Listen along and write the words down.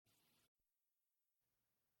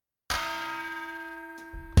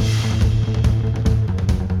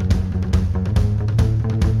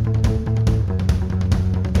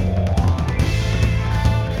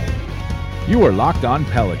You are Locked On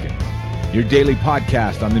Pelicans, your daily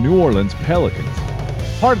podcast on the New Orleans Pelicans,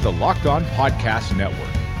 part of the Locked On Podcast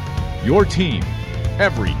Network, your team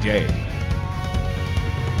every day.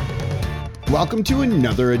 Welcome to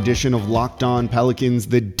another edition of Locked On Pelicans,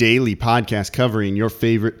 the daily podcast covering your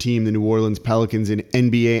favorite team, the New Orleans Pelicans, and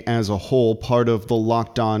NBA as a whole, part of the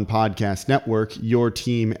Locked On Podcast Network, your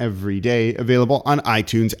team every day, available on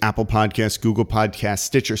iTunes, Apple Podcasts, Google Podcasts,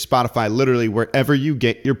 Stitcher, Spotify, literally wherever you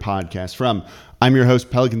get your podcast from. I'm your host,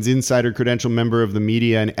 Pelicans Insider, credential member of the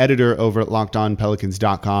media and editor over at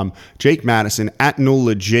LockedOnPelicans.com, Jake Madison, at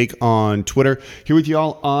NOLA Jake on Twitter, here with you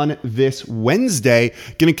all on this Wednesday.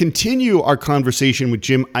 Going to continue our conversation with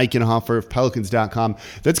Jim Eichenhofer of Pelicans.com.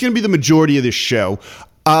 That's going to be the majority of this show.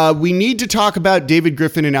 We need to talk about David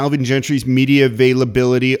Griffin and Alvin Gentry's media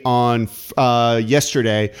availability on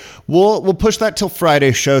yesterday. We'll push that till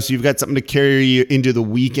Friday's show, so you've got something to carry you into the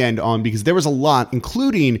weekend on, because there was a lot,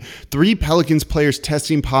 including 3 Pelicans players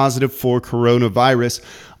testing positive for coronavirus.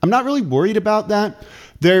 I'm not really worried about that.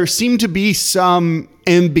 There seemed to be some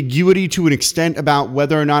ambiguity to an extent about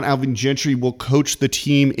whether or not Alvin Gentry will coach the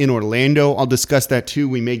team in Orlando. I'll discuss that too.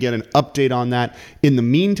 We may get an update on that in the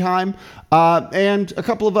meantime. And a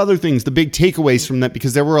couple of other things, the big takeaways from that,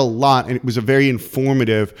 because there were a lot, and it was a very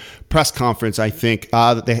informative press conference, I think,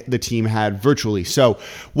 that the team had virtually. So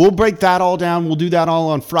we'll break that all down. We'll do that all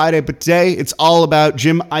on Friday. But today, it's all about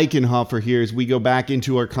Jim Eichenhofer here as we go back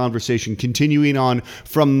into our conversation, continuing on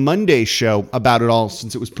from Monday's show about it all,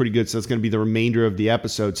 since it was pretty good. So that's going to be the remainder of the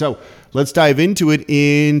episode. So let's dive into it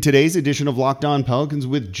in today's edition of Locked On Pelicans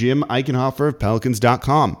with Jim Eichenhofer of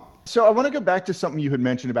Pelicans.com. So I want to go back to something you had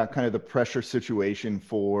mentioned about kind of the pressure situation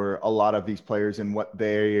for a lot of these players and what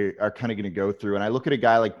they are kind of going to go through. And I look at a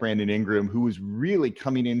guy like Brandon Ingram, who is really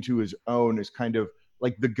coming into his own as kind of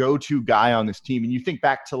like the go-to guy on this team. And you think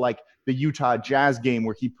back to like the Utah Jazz game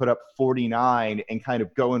where he put up 49 and kind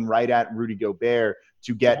of going right at Rudy Gobert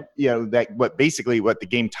to get, what the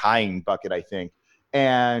game tying bucket, I think,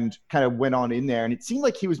 and kind of went on in there. And it seemed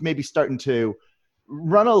like he was maybe starting to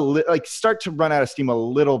start to run out of steam a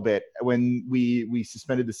little bit when we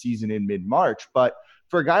suspended the season in mid-March. But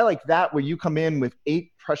for a guy like that, where you come in with 8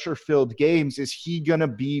 pressure-filled games, is he going to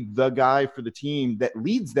be the guy for the team that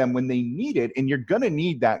leads them when they need it? And you're going to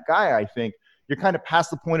need that guy, I think. You're kind of past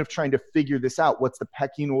the point of trying to figure this out. What's the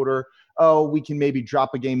pecking order? Oh, we can maybe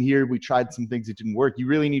drop a game here. We tried some things that didn't work. You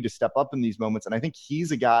really need to step up in these moments. And I think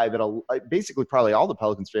he's a guy that basically probably all the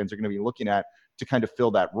Pelicans fans are going to be looking at to kind of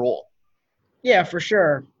fill that role. Yeah, for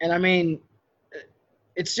sure. And I mean,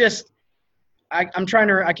 it's just, I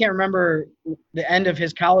can't remember the end of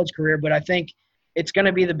his college career, but I think it's going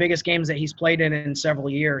to be the biggest games that he's played in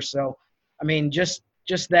several years. So, I mean, just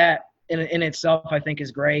that in itself, I think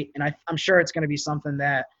is great. And I'm sure it's going to be something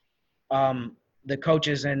that the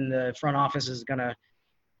coaches and the front office is going to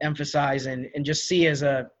emphasize and just see as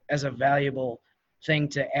a valuable thing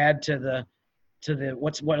to add to the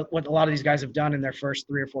what a lot of these guys have done in their first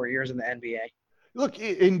 3 or 4 years in the NBA. Look,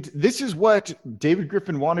 and this is what David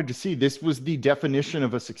Griffin wanted to see. This was the definition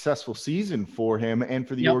of a successful season for him and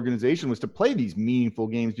for the organization, was to play these meaningful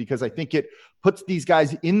games, because I think it puts these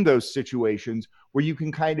guys in those situations where you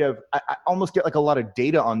can kind of almost get like a lot of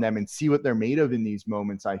data on them and see what they're made of in these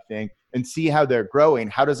moments, I think, and see how they're growing.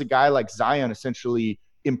 How does a guy like Zion essentially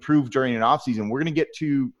improve during an offseason? We're going to get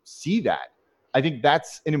to see that. I think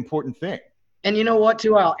that's an important thing. And you know what,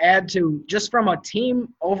 too, I'll add to, just from a team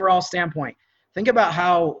overall standpoint, think about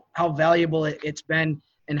how valuable it's been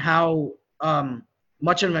and how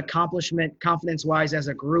much of an accomplishment confidence-wise as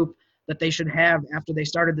a group that they should have after they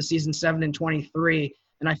started the season 7-23.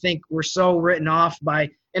 And I think we're so written off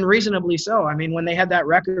and reasonably so. I mean, when they had that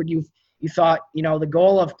record, you thought, the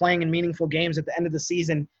goal of playing in meaningful games at the end of the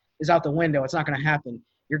season is out the window. It's not going to happen.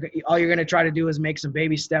 All you're going to try to do is make some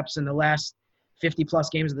baby steps in the last 50-plus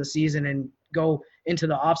games of the season and go into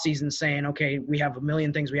the offseason saying, okay, we have a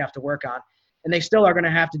million things we have to work on. And they still are going to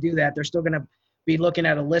have to do that. They're still going to be looking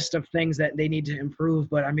at a list of things that they need to improve.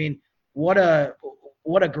 But, I mean, what a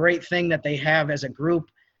great thing that they have as a group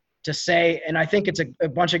to say. And I think it's a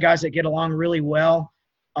bunch of guys that get along really well.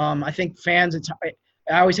 I think fans,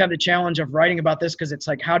 I always have the challenge of writing about this, because it's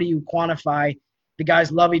like, how do you quantify the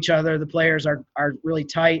guys love each other, the players are really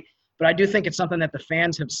tight. But I do think it's something that the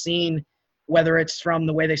fans have seen, whether it's from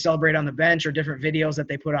the way they celebrate on the bench or different videos that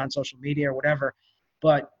they put on social media or whatever.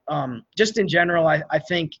 But just in general, I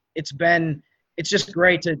think it's just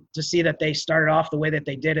great to see that they started off the way that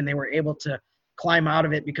they did and they were able to climb out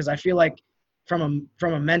of it, because I feel like from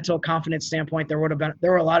a mental confidence standpoint, there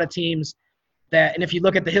were a lot of teams that, and if you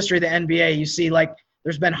look at the history of the NBA, you see like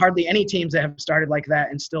there's been hardly any teams that have started like that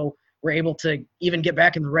and still were able to even get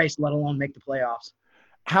back in the race, let alone make the playoffs.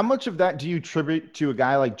 How much of that do you attribute to a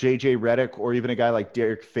guy like JJ Redick or even a guy like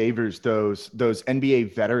Derek Favors, those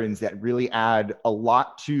NBA veterans that really add a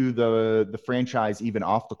lot to the franchise, even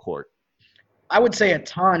off the court? I would say a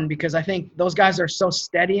ton, because I think those guys are so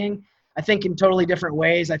steadying. I think in totally different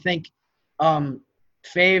ways. I think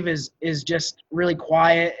Fave is just really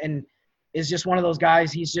quiet and is just one of those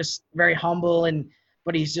guys. He's just very humble,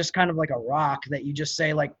 but he's just kind of like a rock that you just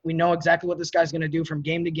say, like, we know exactly what this guy's going to do from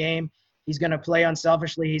game to game. He's going to play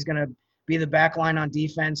unselfishly. He's going to be the back line on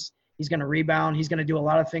defense. He's going to rebound. He's going to do a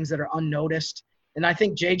lot of things that are unnoticed. And I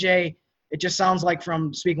think JJ, it just sounds like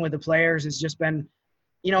from speaking with the players, has just been,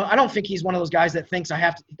 I don't think he's one of those guys that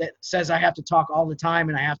says I have to talk all the time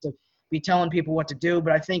and I have to be telling people what to do.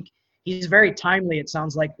 But I think he's very timely, it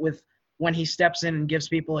sounds like, with when he steps in and gives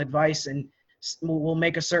people advice and will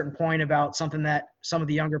make a certain point about something that some of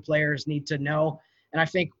the younger players need to know. And I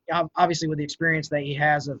think obviously with the experience that he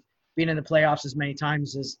has of being in the playoffs as many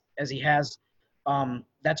times as he has,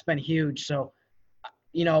 that's been huge. So,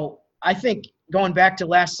 I think going back to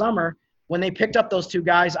last summer, when they picked up those two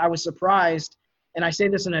guys, I was surprised. And I say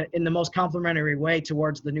this in the most complimentary way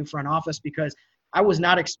towards the new front office, because I was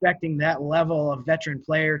not expecting that level of veteran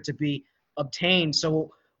player to be obtained.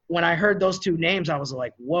 So when I heard those two names, I was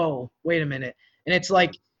like, whoa, wait a minute. And it's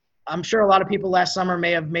like, I'm sure a lot of people last summer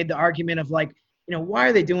may have made the argument of like, why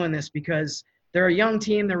are they doing this? Because they're a young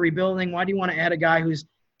team, they're rebuilding. Why do you want to add a guy who's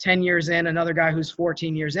 10 years in, another guy who's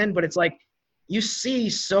 14 years in? But it's like, you see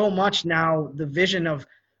so much now the vision of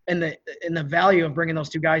and the value of bringing those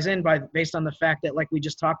two guys in based on the fact that, like we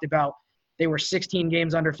just talked about, they were 16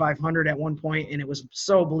 games under 500 at one point, and it was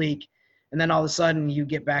so bleak. And then all of a sudden you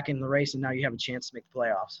get back in the race, and now you have a chance to make the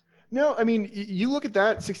playoffs. No, I mean, you look at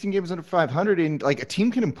that 16 games under 500, and like a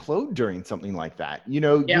team can implode during something like that.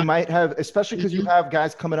 You might have, especially because you have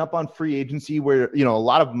guys coming up on free agency where, a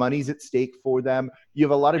lot of money's at stake for them. You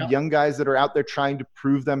have a lot of young guys that are out there trying to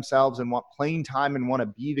prove themselves and want playing time and want to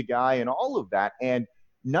be the guy and all of that. And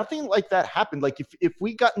nothing like that happened. Like if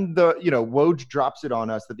we gotten the, Woj drops it on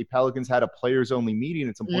us that the Pelicans had a players only meeting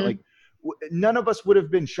at some point, like none of us would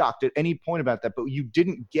have been shocked at any point about that, but you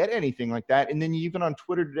didn't get anything like that. And then even on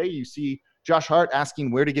Twitter today, you see Josh Hart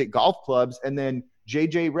asking where to get golf clubs. And then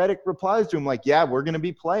JJ Redick replies to him like, yeah, we're going to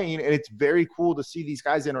be playing. And it's very cool to see these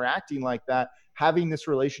guys interacting like that, having this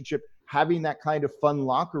relationship, having that kind of fun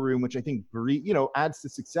locker room, which I think, adds to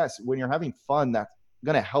success. When you're having fun, that's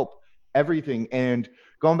going to help everything. And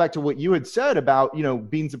going back to what you had said about,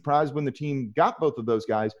 being surprised when the team got both of those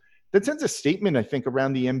guys, that sends a statement, I think,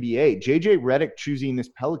 around the NBA. JJ Redick choosing this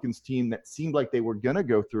Pelicans team that seemed like they were going to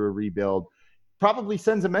go through a rebuild probably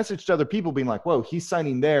sends a message to other people being like, whoa, he's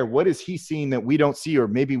signing there. What is he seeing that we don't see? Or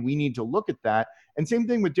maybe we need to look at that. And same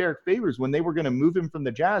thing with Derek Favors. When they were going to move him from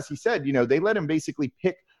the Jazz, he said, they let him basically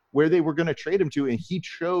pick where they were going to trade him to, and he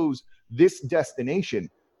chose this destination.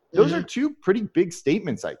 Those are two pretty big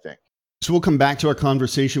statements, I think. So we'll come back to our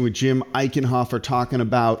conversation with Jim Eichenhofer talking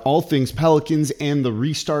about all things Pelicans and the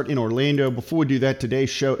restart in Orlando. Before we do that,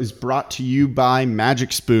 today's show is brought to you by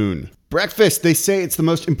Magic Spoon. Breakfast, they say it's the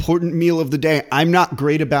most important meal of the day. I'm not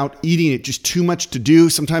great about eating it, just too much to do.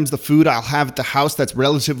 Sometimes the food I'll have at the house that's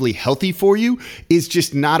relatively healthy for you is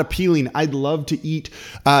just not appealing. I'd love to eat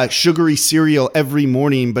sugary cereal every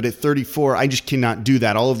morning, but at 34, I just cannot do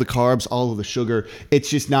that. All of the carbs, all of the sugar, it's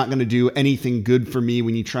just not going to do anything good for me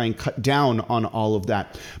when you try and cut down on all of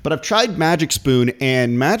that. But I've tried Magic Spoon,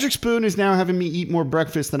 and Magic Spoon is now having me eat more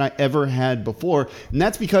breakfast than I ever had before, and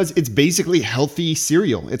that's because it's basically healthy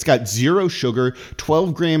cereal. It's got 0 sugar,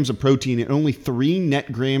 12 grams of protein, and only 3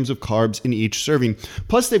 net grams of carbs in each serving.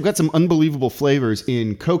 Plus, they've got some unbelievable flavors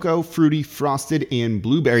in cocoa, fruity, frosted, and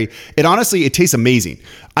blueberry. It tastes amazing.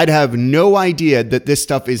 I'd have no idea that this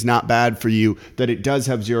stuff is not bad for you, that it does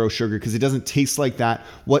have 0 sugar, because it doesn't taste like that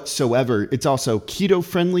whatsoever. It's also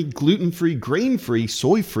keto-friendly, gluten-free, grain-free,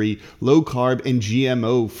 soy-free, low-carb, and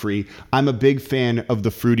GMO-free. I'm a big fan of the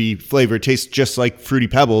fruity flavor. It tastes just like Fruity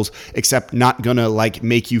Pebbles, except not gonna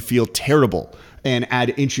make you feel terrible and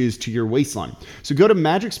add inches to your waistline. So go to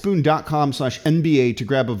magicspoon.com/NBA to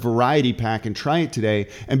grab a variety pack and try it today.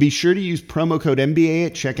 And be sure to use promo code NBA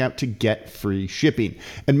at checkout to get free shipping.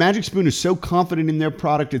 And Magic Spoon is so confident in their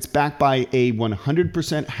product, it's backed by a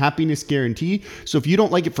 100% happiness guarantee. So if you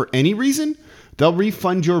don't like it for any reason, they'll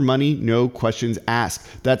refund your money, no questions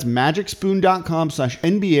asked. That's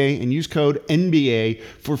magicspoon.com/NBA and use code NBA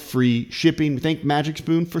for free shipping. Thank Magic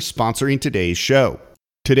Spoon for sponsoring today's show.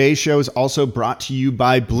 Today's show is also brought to you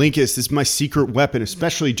by Blinkist. This is my secret weapon,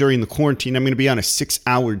 especially during the quarantine. I'm going to be on a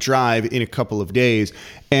 6-hour drive in a couple of days.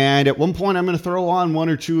 And at one point, I'm going to throw on one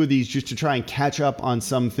or two of these just to try and catch up on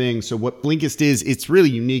some things. So what Blinkist is, it's really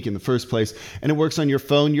unique in the first place, and it works on your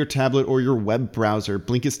phone, your tablet, or your web browser.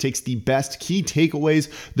 Blinkist takes the best key takeaways,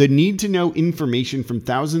 the need-to-know information from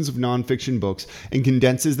thousands of nonfiction books, and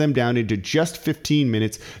condenses them down into just 15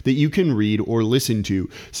 minutes that you can read or listen to.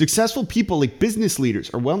 Successful people like business leaders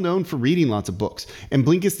are well known for reading lots of books, and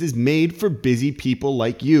Blinkist is made for busy people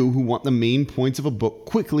like you who want the main points of a book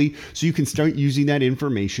quickly so you can start using that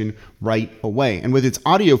information right away. And with its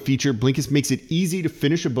audio feature, Blinkist makes it easy to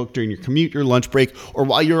finish a book during your commute, your lunch break, or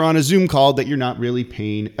while you're on a Zoom call that you're not really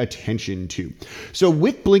paying attention to. So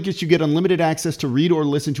with Blinkist, you get unlimited access to read or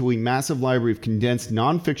listen to a massive library of condensed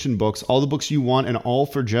nonfiction books, all the books you want, and all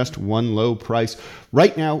for just one low price.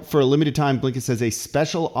 Right now, for a limited time, Blinkist has a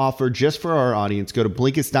special offer just for our audience. Go to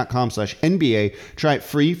Blinkist.com/NBA, try it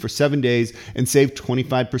free for 7 days, and save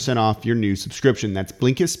 25% off your new subscription. That's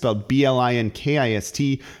Blinkist, spelled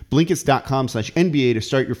Blinkist, Blinkist.com/NBA to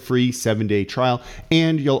start your free 7-day trial.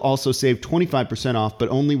 And you'll also save 25% off, but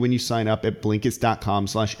only when you sign up at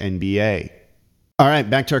Blinkist.com/NBA. All right,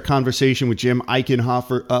 back to our conversation with Jim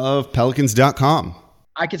Eichenhofer of Pelicans.com.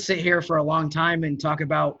 I could sit here for a long time and talk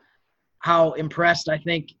about how impressed I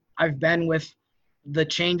think I've been with the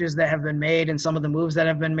changes that have been made and some of the moves that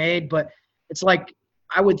have been made. But it's like,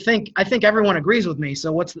 I think everyone agrees with me.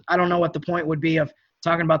 So I don't know what the point would be of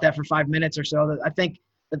talking about that for 5 minutes or so. I think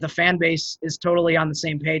that the fan base is totally on the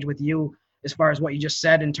same page with you as far as what you just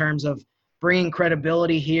said in terms of bringing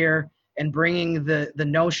credibility here and bringing the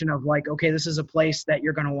notion of like, okay, this is a place that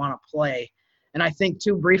you're going to want to play. And I think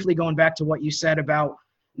too, briefly going back to what you said about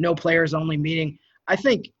no players only meeting, I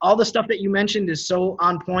think all the stuff that you mentioned is so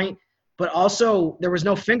on point, but also there was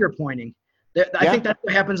no finger pointing. I think that's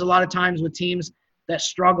what happens a lot of times with teams that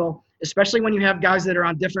struggle, especially when you have guys that are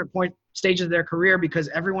on different stages of their career, because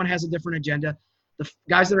everyone has a different agenda. The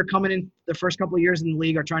guys that are coming in the first couple of years in the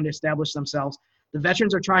league are trying to establish themselves. The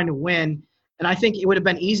veterans are trying to win. And I think it would have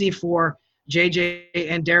been easy for JJ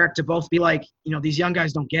and Derek to both be like, these young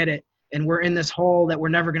guys don't get it. And we're in this hole that we're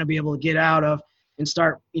never going to be able to get out of, and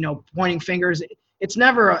start, pointing fingers. It's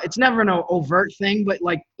never an overt thing, but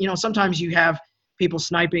sometimes you have people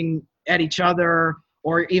sniping at each other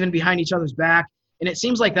or even behind each other's back. And it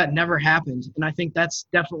seems like that never happened. And I think that's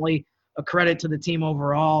definitely a credit to the team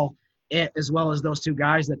overall, as well as those two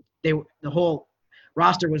guys, that the whole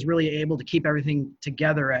roster was really able to keep everything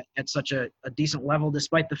together at such a decent level,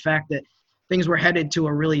 despite the fact that things were headed to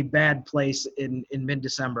a really bad place in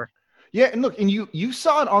mid-December. Yeah, and look, and you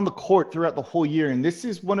saw it on the court throughout the whole year, and this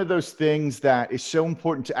is one of those things that is so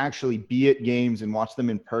important to actually be at games and watch them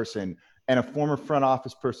in person. And a former front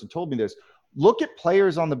office person told me this. Look at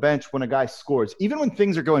players on the bench when a guy scores. Even when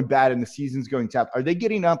things are going bad and the season's going south, are they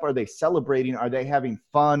getting up? Are they celebrating? Are they having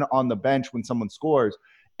fun on the bench when someone scores?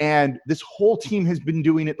 And this whole team has been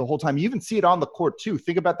doing it the whole time. You even see it on the court, too.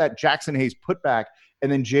 Think about that Jackson Hayes putback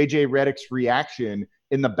and then J.J. Redick's reaction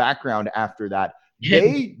in the background after that.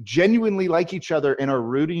 They genuinely like each other and are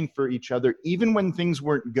rooting for each other, even when things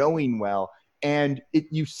weren't going well. And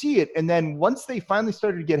you see it. And then once they finally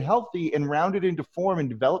started to get healthy and rounded into form and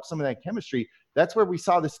develop some of that chemistry, that's where we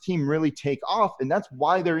saw this team really take off. And that's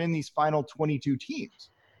why they're in these final 22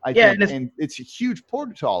 teams. I think. And it's a huge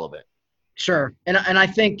part to all of it. Sure. And I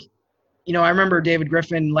think, I remember David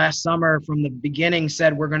Griffin last summer from the beginning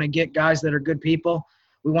said, we're going to get guys that are good people.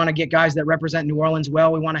 We want to get guys that represent New Orleans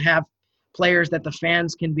well. We want to have players that the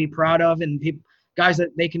fans can be proud of, and guys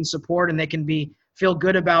that they can support and they can feel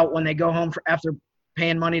good about when they go home after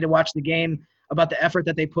paying money to watch the game, about the effort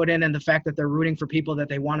that they put in and the fact that they're rooting for people that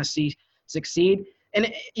they want to see succeed.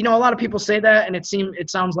 And a lot of people say that, and it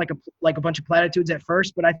sounds like a bunch of platitudes at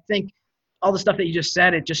first, but I think all the stuff that you just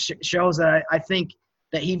said, it just shows that I think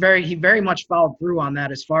that he very much followed through on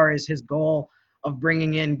that as far as his goal of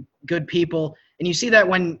bringing in good people. And you see that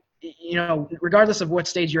when, regardless of what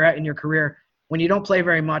stage you're at in your career, when you don't play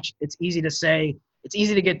very much, it's easy to say, it's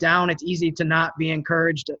easy to get down. It's easy to not be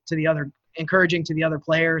encouraging to the other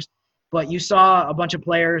players. But you saw a bunch of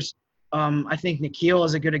players. I think Nickeil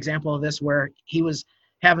is a good example of this, where he was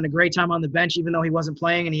having a great time on the bench, even though he wasn't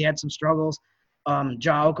playing and he had some struggles.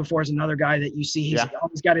 Ja Okafor is another guy that you see. He's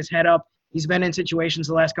always got his head up. He's been in situations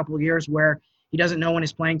the last couple of years where he doesn't know when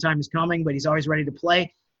his playing time is coming, but he's always ready to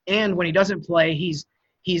play. And when he doesn't play, he's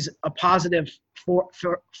a positive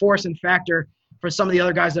force and factor for some of the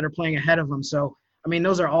other guys that are playing ahead of him. So, I mean,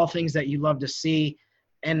 those are all things that you love to see.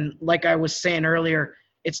 And like I was saying earlier,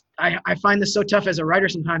 I find this so tough as a writer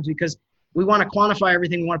sometimes, because we want to quantify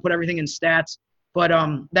everything. We want to put everything in stats. But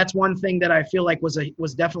that's one thing that I feel like was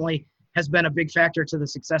definitely has been a big factor to the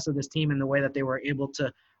success of this team and the way that they were able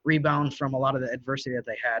to rebound from a lot of the adversity that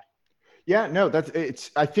they had. Yeah, no,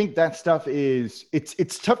 I think that stuff is,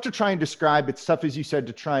 it's tough to try and describe. It's tough, as you said,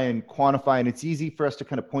 to try and quantify. And it's easy for us to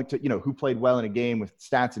kind of point to, who played well in a game with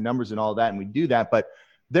stats and numbers and all that. And we do that. But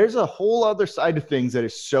there's a whole other side of things that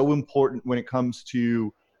is so important when it comes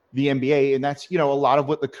to the NBA. And that's, a lot of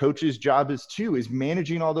what the coach's job is too, is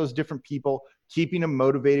managing all those different people, keeping them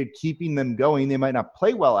motivated, keeping them going. They might not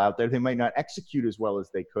play well out there. They might not execute as well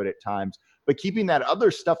as they could at times, but keeping that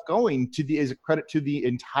other stuff going is a credit to the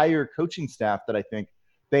entire coaching staff that I think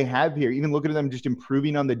they have here. Even looking at them just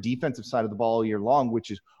improving on the defensive side of the ball all year long, which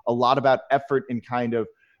is a lot about effort and kind of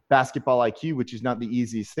basketball IQ, which is not the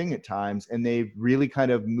easiest thing at times. And they've really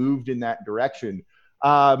kind of moved in that direction.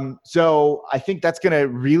 So I think that's going to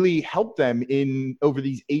really help them over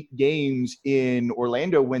these 8 games in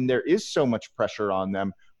Orlando, when there is so much pressure on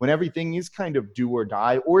them, when everything is kind of do or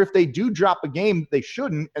die, or if they do drop a game, they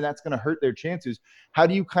shouldn't, and that's going to hurt their chances. How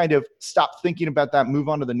do you kind of stop thinking about that, move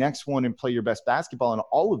on to the next one, and play your best basketball? And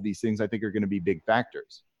all of these things I think are going to be big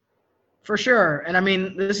factors. For sure. And I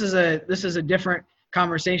mean, this is a different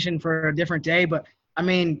conversation for a different day, but I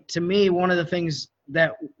mean, to me, one of the things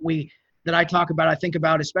that I talk about, I think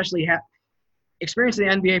about, especially experiencing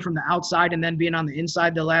the NBA from the outside and then being on the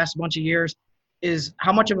inside the last bunch of years, is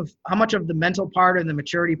how much of the mental part and the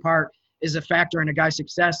maturity part is a factor in a guy's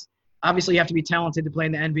success. Obviously, you have to be talented to play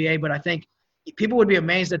in the NBA, but I think people would be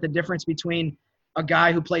amazed at the difference between a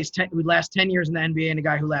guy who lasts 10 years in the NBA and a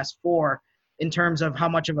guy who lasts 4, in terms of how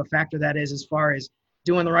much of a factor that is as far as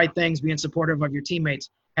doing the right things, being supportive of your teammates,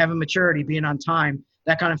 having maturity, being on time,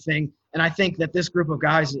 that kind of thing. And I think that this group of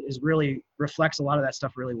guys really reflects a lot of that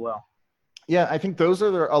stuff really well. Yeah, I think those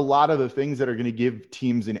are a lot of the things that are going to give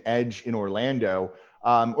teams an edge in Orlando,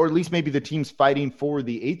 or at least maybe the teams fighting for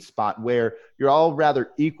the 8th spot, where you're all rather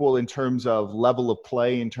equal in terms of level of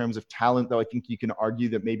play, in terms of talent, though I think you can argue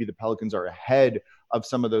that maybe the Pelicans are ahead of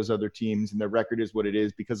some of those other teams, and their record is what it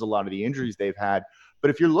is because of a lot of the injuries they've had. But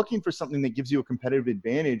if you're looking for something that gives you a competitive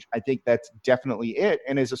advantage, I think that's definitely it.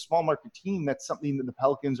 And as a small market team, that's something that the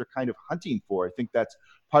Pelicans are kind of hunting for. I think that's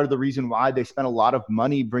part of the reason why they spent a lot of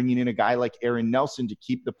money bringing in a guy like Aaron Nelson to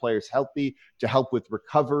keep the players healthy, to help with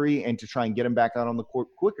recovery, and to try and get them back out on the court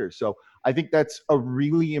quicker. So I think that's a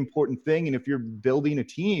really important thing. And if you're building a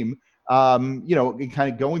team, and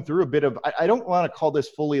kind of going through a bit of, I don't want to call this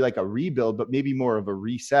fully like a rebuild, but maybe more of a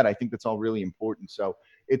reset. I think that's all really important. So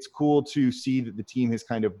it's cool to see that the team has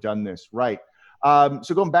kind of done this right.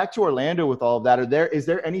 So going back to Orlando with all of that, is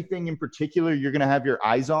there anything in particular you're going to have your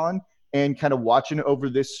eyes on and kind of watching over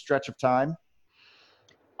this stretch of time?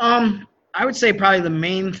 I would say probably the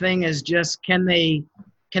main thing is just can they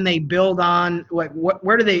build on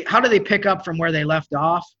how do they pick up from where they left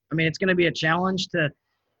off? I mean, it's going to be a challenge to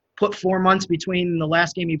put 4 months between the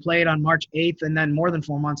last game you played on March 8th and then more than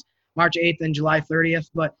 4 months, March 8th and July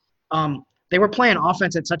 30th. But they were playing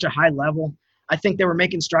offense at such a high level. I think they were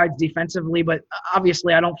making strides defensively, but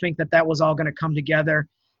obviously I don't think that was all going to come together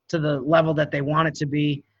to the level that they want it to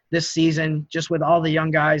be this season, just with all the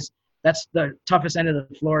young guys. That's the toughest end of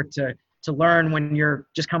the floor to learn when you're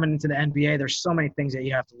just coming into the NBA. There's so many things that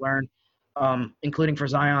you have to learn, including for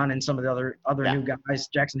Zion and some of the other new guys,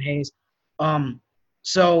 Jackson Hayes.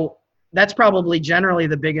 So that's probably generally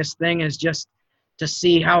the biggest thing, is just to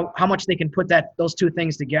see how much they can put those two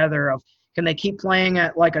things together. Of can they keep playing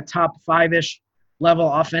at like a top 5-ish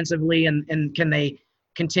level offensively, and can they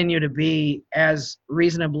continue to be as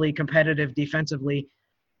reasonably competitive defensively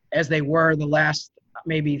as they were the last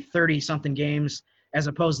maybe 30-something games, as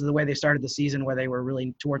opposed to the way they started the season where they were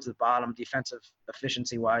really towards the bottom defensive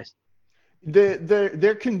efficiency-wise.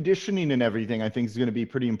 Their conditioning and everything, I think, is going to be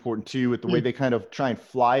pretty important too, with the way they kind of try and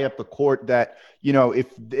fly up the court. That, if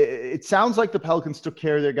it sounds like the Pelicans took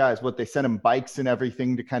care of their guys, they sent them bikes and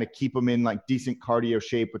everything to kind of keep them in like decent cardio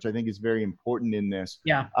shape, which I think is very important in this.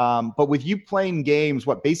 Yeah. But with you playing games,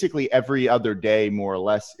 basically every other day, more or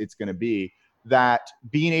less, it's going to be that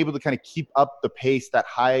being able to kind of keep up the pace, that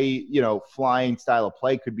high, flying style of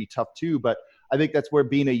play could be tough too. But I think that's where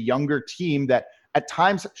being a younger team that at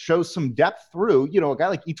times shows some depth through, a guy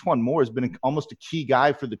like E'Twaun Moore has been almost a key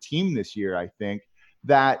guy for the team this year. I think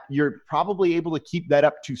that you're probably able to keep that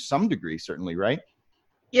up to some degree, certainly, right?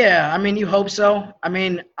 Yeah, I mean, you hope so. I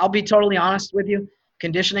mean, I'll be totally honest with you.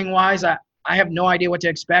 Conditioning wise, I have no idea what to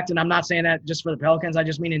expect. And I'm not saying that just for the Pelicans. I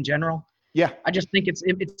just mean in general. Yeah. I just think it's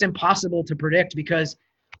impossible to predict, because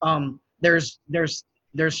there's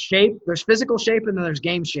shape, there's physical shape, and then there's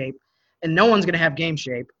game shape. And no one's going to have game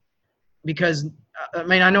shape. Because,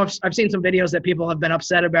 I know I've seen some videos that people have been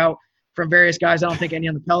upset about from various guys. I don't think any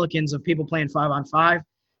on the Pelicans, of people playing 5-on-5.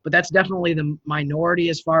 but that's definitely the minority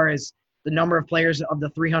as far as the number of players of the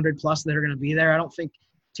 300 plus that are going to be there. I don't think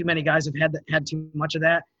too many guys have had too much of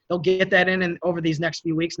that. They'll get that in over these next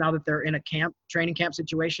few weeks now that they're in a training camp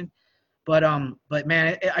situation. But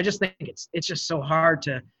man, I just think it's just so hard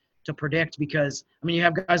to predict because, I mean, you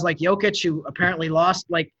have guys like Jokic who apparently lost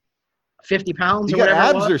like 50 pounds or whatever.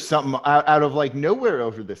 Abs or something out of like nowhere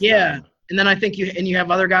over this time. And then I think you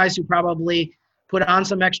have other guys who probably put on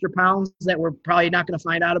some extra pounds that we're probably not going to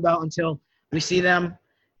find out about until we see them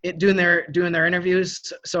doing their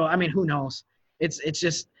interviews. So, I mean, who knows? It's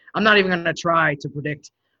just, I'm not even going to try to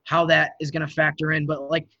predict how that is going to factor in. But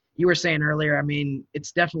like you were saying earlier, I mean,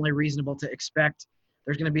 it's definitely reasonable to expect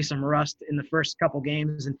there's going to be some rust in the first couple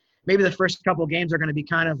games. And maybe the first couple games are going to be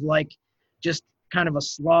kind of like just kind of a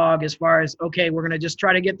slog as far as, okay, we're going to just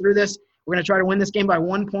try to get through this. We're going to try to win this game by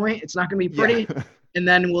 1 point. It's not going to be pretty. Yeah. And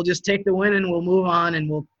then we'll just take the win and we'll move on and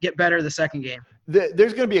we'll get better the second game.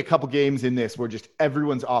 There's going to be a couple games in this where just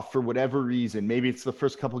everyone's off for whatever reason. Maybe it's the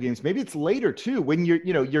first couple games. Maybe it's later too. When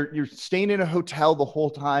you're staying in a hotel the whole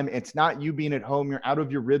time. It's not you being at home. You're out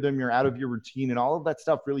of your rhythm. You're out of your routine, and all of that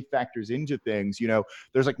stuff really factors into things.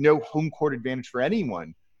 There's like no home court advantage for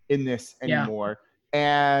anyone in this anymore.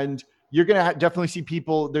 Yeah. And you're going to definitely see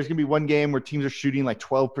people. There's going to be one game where teams are shooting like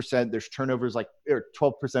 12%. There's turnovers or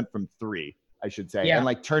 12% from three, I should say. Yeah. And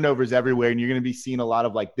like turnovers everywhere. And you're going to be seeing a lot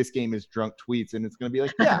of like, this game is drunk tweets. And it's going to be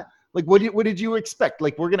like, yeah, like what did you expect?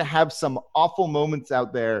 Like, we're going to have some awful moments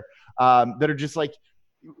out there that are just like,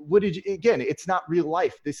 again, it's not real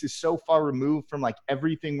life. This is so far removed from like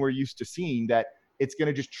everything we're used to seeing that it's going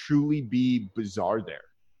to just truly be bizarre there.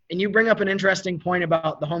 And you bring up an interesting point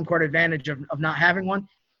about the home court advantage of not having one.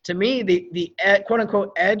 To me, the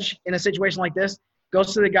quote-unquote edge in a situation like this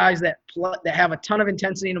goes to the guys that have a ton of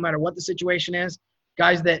intensity no matter what the situation is,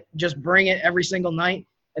 guys that just bring it every single night,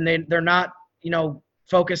 and they're not,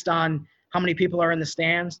 focused on how many people are in the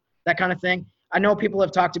stands, that kind of thing. I know people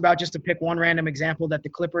have talked about, just to pick one random example, that the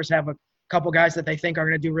Clippers have a couple guys that they think are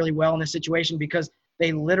going to do really well in this situation because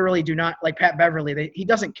they literally do not, like Pat Beverly, he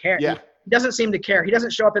doesn't care. Yeah. He doesn't seem to care. He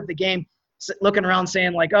doesn't show up at the game looking around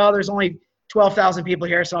saying like, oh, there's only 12,000 people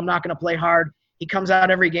here, so I'm not going to play hard. He comes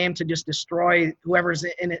out every game to just destroy whoever's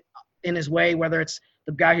in his way, whether it's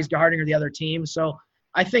the guy who's guarding or the other team. So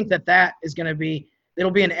I think that is going to be –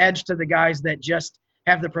 it'll be an edge to the guys that just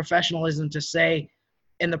have the professionalism to say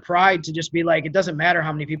and the pride to just be like, it doesn't matter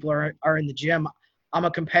how many people are in the gym. I'm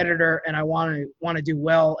a competitor and I want to do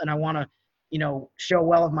well and I want to, show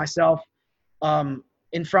well of myself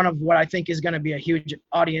in front of what I think is going to be a huge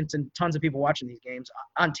audience and tons of people watching these games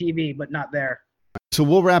on TV, but not there. So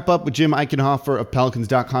we'll wrap up with Jim Eichenhofer of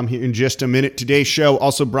Pelicans.com here in just a minute. Today's show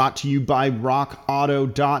also brought to you by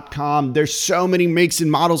RockAuto.com. There's so many makes and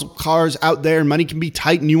models of cars out there, and money can be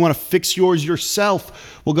tight, and you want to fix yours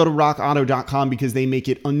yourself. Well, go to RockAuto.com because they make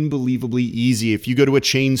it unbelievably easy. If you go to a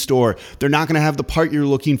chain store, they're not going to have the part you're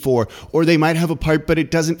looking for, or they might have a part, but it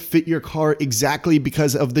doesn't fit your car exactly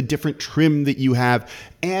because of the different trim that you have.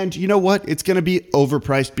 And you know what? It's going to be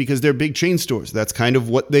overpriced because they're big chain stores. That's kind of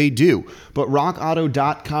what they do. But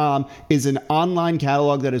RockAuto.com is an online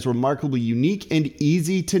catalog that is remarkably unique and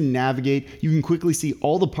easy to navigate. You can quickly see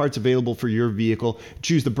all the parts available for your vehicle,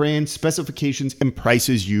 choose the brand, specifications, and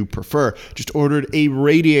prices you prefer. Just ordered a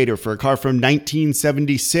radiator for a car from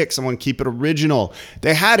 1976. I want to keep it original.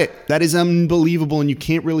 They had it. That is unbelievable, and you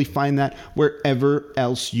can't really find that wherever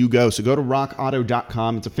else you go. So go to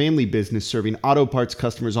RockAuto.com. It's a family business serving auto parts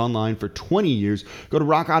customers online for 20 years. Go to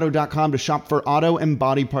RockAuto.com to shop for auto and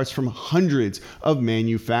body parts from hundreds of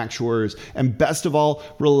manufacturers. And best of all,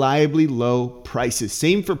 reliably low prices.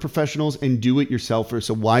 Same for professionals and do-it-yourselfers,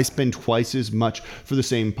 so why spend twice as much for the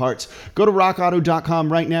same parts? Go to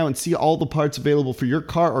RockAuto.com right now and see all the parts available for your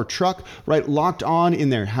car or truck. Right, Locked On in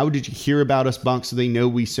there. How did you hear about us box so they know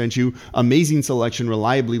we sent you? Amazing selection,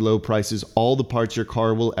 reliably low prices, all the parts your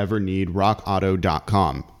car will ever need.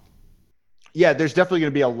 RockAuto.com. Yeah, there's definitely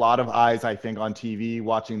going to be a lot of eyes, I think, on TV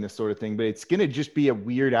watching this sort of thing, but it's going to just be a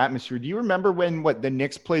weird atmosphere. Do you remember when the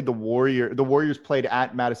Knicks played the Warriors played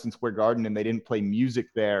at Madison Square Garden and they didn't play music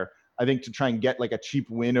there, I think to try and get like a cheap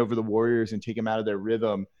win over the Warriors and take them out of their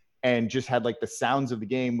rhythm, and just had like the sounds of the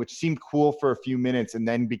game, which seemed cool for a few minutes and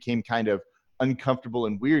then became kind of uncomfortable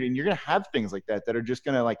and weird. And you're going to have things like that are just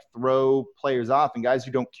going to like throw players off, and guys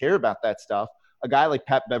who don't care about that stuff, a guy like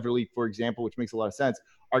Pat Beverly, for example, which makes a lot of sense,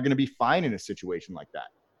 are going to be fine in a situation like that.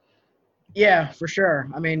 Yeah, for sure.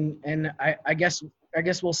 I mean, and I guess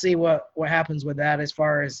we'll see what happens with that as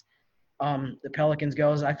far as the Pelicans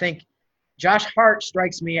goes. I think Josh Hart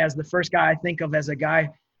strikes me as the first guy I think of as a guy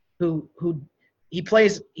who he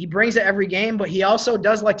brings it every game, but he also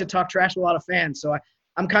does like to talk trash to a lot of fans. So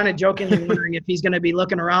I'm kind of jokingly wondering if he's going to be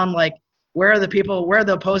looking around like, where are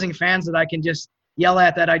the opposing fans that I can just yell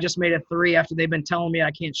at that I just made a 3 after they've been telling me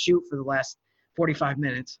I can't shoot for the last 45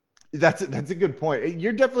 minutes. That's a good point.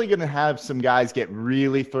 You're definitely going to have some guys get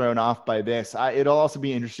really thrown off by this. It'll also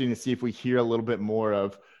be interesting to see if we hear a little bit more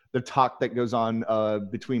of the talk that goes on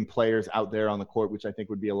between players out there on the court, which I think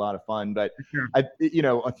would be a lot of fun. But sure.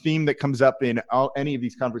 A theme that comes up in any of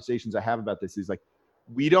these conversations I have about this is like,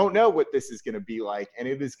 we don't know what this is going to be like, and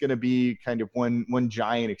it is going to be kind of one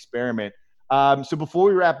giant experiment. So before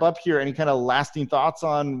we wrap up here, any kind of lasting thoughts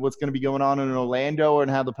on what's going to be going on in Orlando and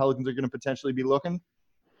how the Pelicans are going to potentially be looking?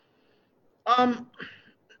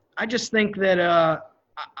 I just think that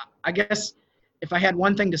I guess if I had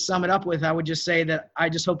one thing to sum it up with, I would just say that I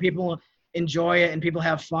just hope people enjoy it and people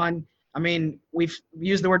have fun. I mean, we've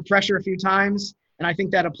used the word pressure a few times, and I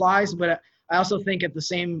think that applies. But I also think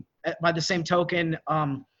by the same token,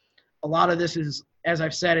 a lot of this is, as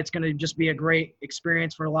I've said, it's going to just be a great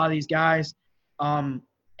experience for a lot of these guys.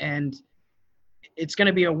 And it's going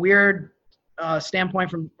to be a weird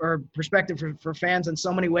standpoint or perspective for fans in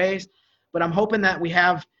so many ways. But I'm hoping that we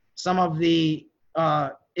have some of the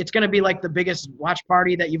it's going to be like the biggest watch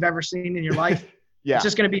party that you've ever seen in your life. Yeah. It's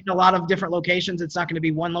just going to be in a lot of different locations. It's not going to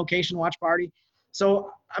be one location watch party.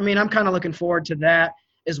 So, I mean, I'm kind of looking forward to that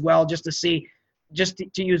as well, just to see,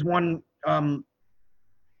 to use one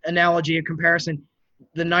analogy, a comparison.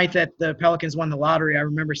 The night that the Pelicans won the lottery, I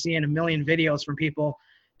remember seeing a million videos from people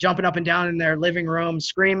jumping up and down in their living room,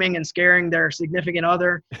 screaming and scaring their significant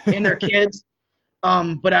other and their kids.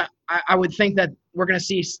 But I would think that we're going to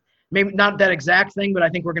see maybe not that exact thing, but I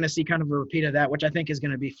think we're going to see kind of a repeat of that, which I think is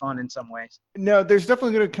going to be fun in some ways. No, there's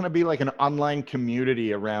definitely going to kind of be like an online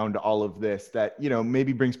community around all of this that,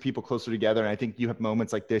 maybe brings people closer together. And I think you have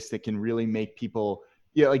moments like this that can really make people,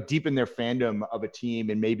 like deepen their fandom of a team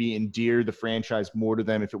and maybe endear the franchise more to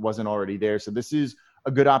them if it wasn't already there. So this is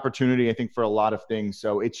a good opportunity, I think, for a lot of things.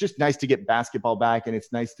 So it's just nice to get basketball back, and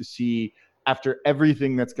it's nice to see after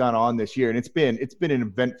everything that's gone on this year. And it's been an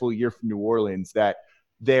eventful year for New Orleans that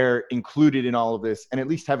they're included in all of this and at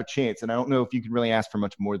least have a chance. And I don't know if you can really ask for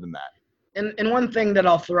much more than that. And one thing that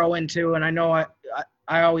I'll throw into, and I know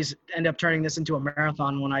I always end up turning this into a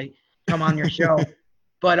marathon when I come on your show,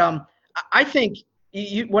 but I think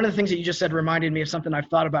one of the things that you just said reminded me of something I've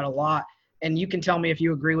thought about a lot, and you can tell me if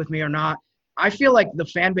you agree with me or not. I feel like the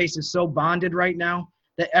fan base is so bonded right now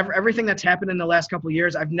that everything that's happened in the last couple of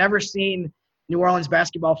years, I've never seen New Orleans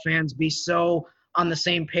basketball fans be so on the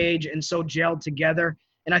same page and so gelled together.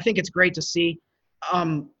 And I think it's great to see.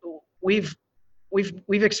 We've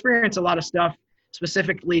experienced a lot of stuff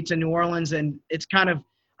specifically to New Orleans, and it's kind of,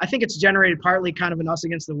 I think it's generated partly kind of an us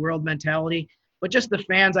against the world mentality, but just the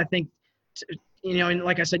fans, I think, and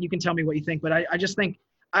like I said, you can tell me what you think, but I just think,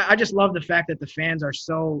 I just love the fact that the fans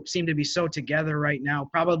seem to be so together right now,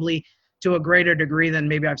 probably to a greater degree than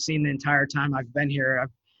maybe I've seen the entire time I've been here.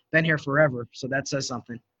 I've been here forever. So that says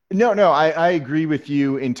something. No, I agree with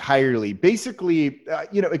you entirely. Basically,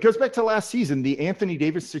 it goes back to last season, the Anthony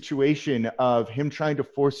Davis situation of him trying to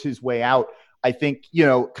force his way out. I think,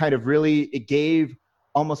 kind of really, it gave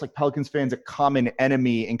almost like Pelicans fans a common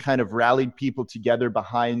enemy and kind of rallied people together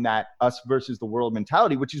behind that us versus the world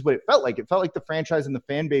mentality, which is what it felt like. It felt like the franchise and the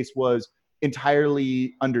fan base was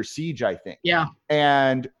entirely under siege, I think. Yeah.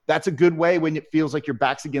 And that's a good way when it feels like your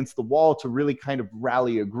back's against the wall to really kind of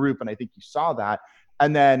rally a group. And I think you saw that.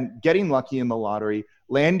 And then getting lucky in the lottery,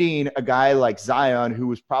 landing a guy like Zion, who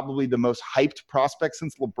was probably the most hyped prospect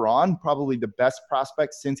since LeBron, probably the best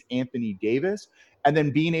prospect since Anthony Davis. And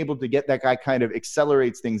then being able to get that guy kind of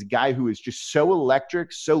accelerates things, a guy who is just so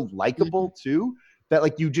electric, so likable too, that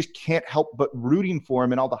like you just can't help but rooting for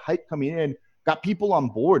him, and all the hype coming in got people on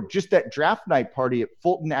board. Just that draft night party at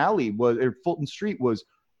Fulton Street was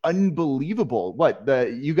unbelievable.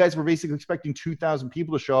 You guys were basically expecting 2,000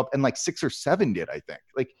 people to show up, and like 6 or 7 did, I think.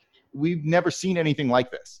 Like, we've never seen anything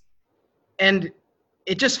like this. And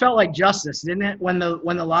it just felt like justice, didn't it? When the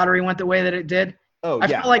lottery went the way that it did. Oh,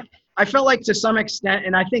 yeah. I felt like to some extent,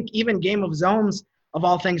 and I think even Game of Zones of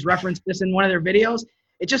all things referenced this in one of their videos.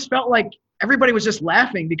 It just felt like everybody was just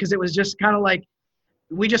laughing because it was just kind of like,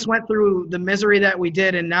 we just went through the misery that we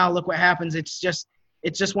did, and now look what happens. It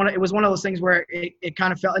was one of those things where it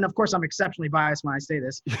kind of felt, and of course I'm exceptionally biased when I say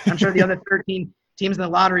this. I'm sure the other 13 teams in the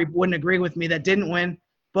lottery wouldn't agree with me that didn't win,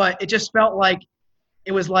 but it just felt like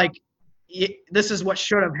it was like, this is what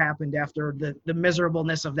should have happened after the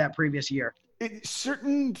miserableness of that previous year.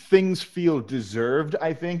 Certain things feel deserved,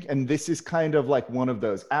 I think, and this is kind of like one of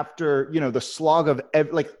those. After, the slog of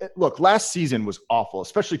look, last season was awful,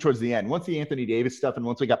 especially towards the end. Once the Anthony Davis stuff and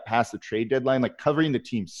once we got past the trade deadline, like covering the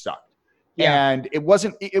team sucked. And it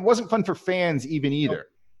wasn't fun for fans either.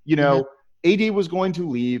 You know, AD was going to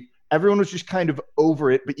leave. Everyone was just kind of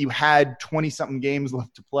over it, but you had 20-something games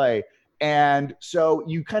left to play. And so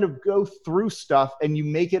you kind of go through stuff and you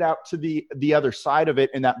make it out to the other side of it,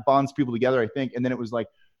 and that bonds people together, I think. And then it was like,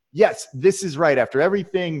 yes, this is right. After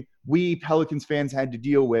everything we Pelicans fans had to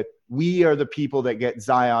deal with, we are the people that get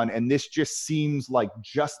Zion, and this just seems like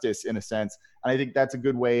justice in a sense. And I think that's a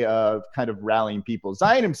good way of kind of rallying people.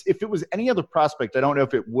 Zion, if it was any other prospect, I don't know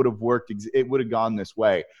if it would have worked. It would have gone this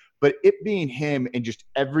way. But it being him and just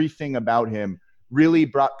everything about him really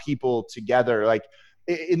brought people together. Like,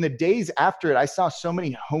 in the days after it, I saw so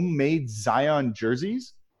many homemade Zion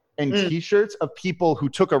jerseys and T-shirts of people who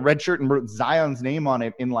took a red shirt and wrote Zion's name on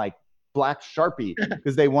it in like black Sharpie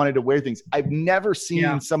because they wanted to wear things. I've never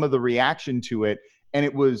seen some of the reaction to it, and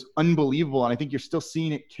it was unbelievable. And I think you're still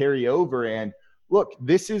seeing it carry over. And look,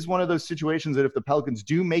 this is one of those situations that if the Pelicans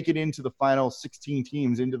do make it into the final 16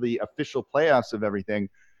 teams, into the official playoffs of everything,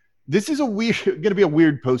 this is going to be a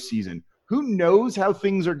weird postseason. Who knows how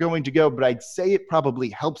things are going to go, but I'd say it probably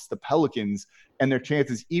helps the Pelicans and their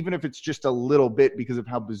chances, even if it's just a little bit, because of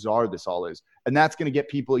how bizarre this all is. And that's going to get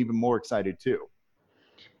people even more excited too.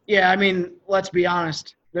 Yeah, I mean, let's be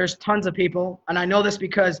honest. There's tons of people, and I know this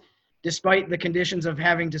because despite the conditions of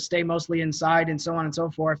having to stay mostly inside and so on and so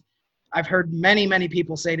forth, I've heard many, many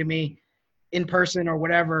people say to me in person or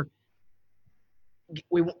whatever,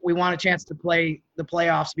 we want a chance to play the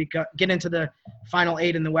playoffs, because get into the final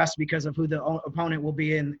 8 in the West because of who the opponent will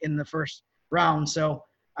be in the first round. So,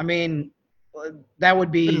 I mean, that would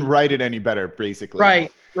be – couldn't write it any better, basically.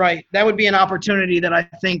 Right. That would be an opportunity that I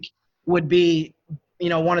think would be, you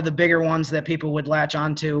know, one of the bigger ones that people would latch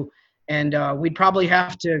onto. And we'd probably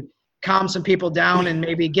have to calm some people down and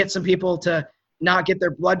maybe get some people to not get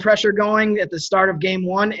their blood pressure going at the start of game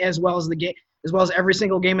 1, as well as every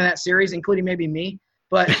single game in that series, including maybe me.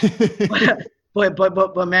 But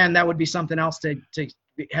man, that would be something else to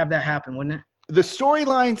have that happen, wouldn't it? The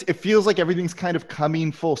storylines, it feels like everything's kind of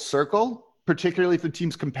coming full circle, particularly if the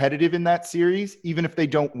team's competitive in that series, even if they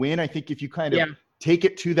don't win. I think if you kind of take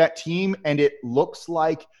it to that team and it looks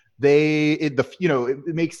like it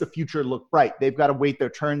makes the future look bright. They've got to wait their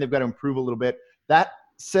turn. They've got to improve a little bit. That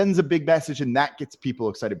sends a big message, and that gets people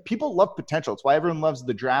excited. People love potential. It's why everyone loves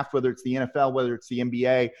the draft, whether it's the NFL, whether it's the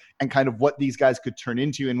NBA, and kind of what these guys could turn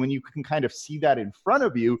into. And when you can kind of see that in front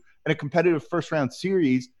of you in a competitive first-round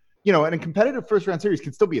series, you know, and a competitive first-round series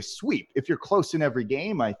can still be a sweep if you're close in every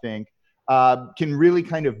game, I think, can really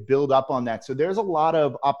kind of build up on that. So there's a lot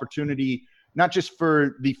of opportunity, not just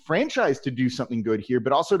for the franchise to do something good here,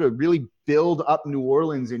 but also to really build up New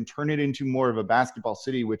Orleans and turn it into more of a basketball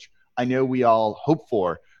city, which I know we all hope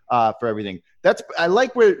for everything. I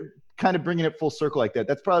like where kind of bringing it full circle like that.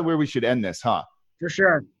 That's probably where we should end this, huh? For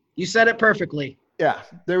sure. You said it perfectly. Yeah,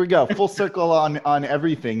 there we go. Full circle on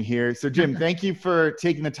everything here. So Jim, thank you for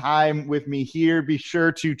taking the time with me here. Be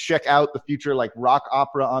sure to check out the future like rock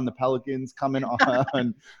opera on the Pelicans coming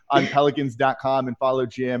on pelicans.com, and follow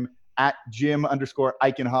Jim at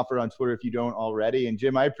Jim_Eichenhofer on Twitter if you don't already. And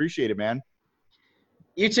Jim, I appreciate it, man.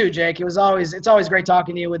 You too, Jake. It's always great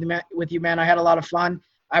talking to you with you, man. I had a lot of fun.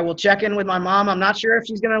 I will check in with my mom. I'm not sure if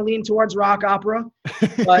she's going to lean towards rock opera,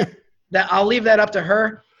 but I'll leave that up to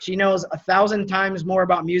her. She knows 1,000 times more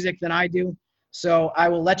about music than I do. So I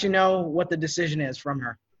will let you know what the decision is from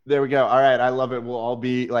her. There we go. All right. I love it. We'll all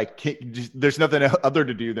be like, there's nothing other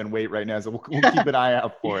to do than wait right now. So we'll keep an eye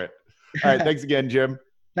out for it. All right. Thanks again, Jim.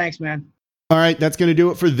 Thanks, man. All right, that's going to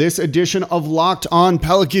do it for this edition of Locked On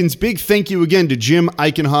Pelicans. Big thank you again to Jim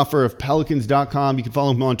Eichenhofer of Pelicans.com. You can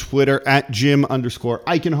follow him on Twitter at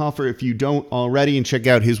Jim_Eichenhofer if you don't already, and check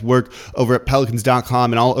out his work over at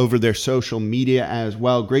Pelicans.com and all over their social media as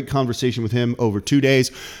well. Great conversation with him over 2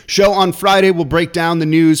 days. Show on Friday will break down the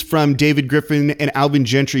news from David Griffin and Alvin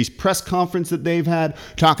Gentry's press conference that they've had,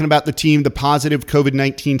 talking about the team, the positive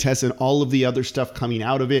COVID-19 tests, and all of the other stuff coming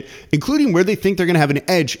out of it, including where they think they're going to have an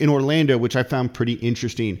edge in Orlando, which I found pretty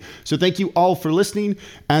interesting. So thank you all for listening.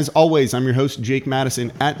 As always, I'm your host, Jake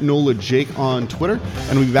Madison, at NOLA Jake on Twitter,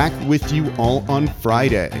 and we'll be back with you all on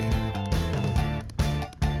Friday.